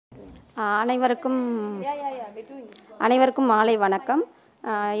அனைவருக்கும் அனைவருக்கும் மாலை வணக்கம்.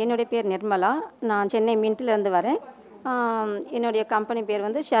 என்னுடைய பேர் நிர்மலா. நான் சென்னை மின்ட்லேருந்து வரேன். என்னுடைய கம்பெனி பேர்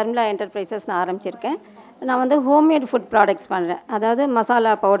வந்து ஷர்மிளா என்டர்பிரைசஸ் நான் ஆரம்பிச்சிருக்கேன். நான் வந்து ஹோம்மேட் ஃபுட் ப்ராடக்ட்ஸ் பண்ணுறேன். அதாவது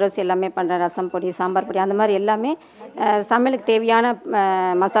மசாலா பவுடர்ஸ் எல்லாமே பண்ணுறேன். ரசம் பொடி, சாம்பார் பொடி, அந்த மாதிரி எல்லாமே சமையலுக்கு தேவையான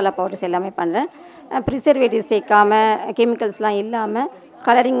மசாலா பவுடர்ஸ் எல்லாமே பண்ணுறேன். ப்ரிசர்வேட்டிவ் சேர்க்காமல், கெமிக்கல்ஸ்லாம் இல்லாமல்,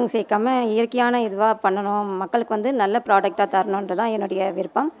 கலரிங் சேர்க்காம இயற்கையான இதுவாக பண்ணணும், மக்களுக்கு வந்து நல்ல ப்ராடக்டாக தரணுன்றது தான் என்னுடைய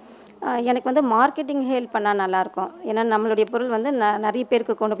விருப்பம். எனக்கு வந்து மார்க்கெட்டிங் ஹெல்ப் பண்ணால் நல்லாயிருக்கும். ஏன்னா நம்மளுடைய பொருள் வந்து நிறைய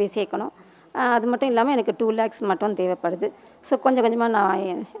பேருக்கு கொண்டு போய் சேர்க்கணும். அது மட்டும் இல்லாமல் எனக்கு 2 lakhs மட்டும் தேவைப்படுது. ஸோ கொஞ்சம் கொஞ்சமாக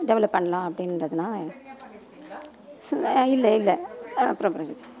நான் டெவலப் பண்ணலாம் அப்படின்றதுனா. இல்லை அப்புறம்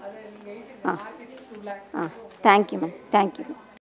தேங்க்யூ மேம், தேங்க்யூ.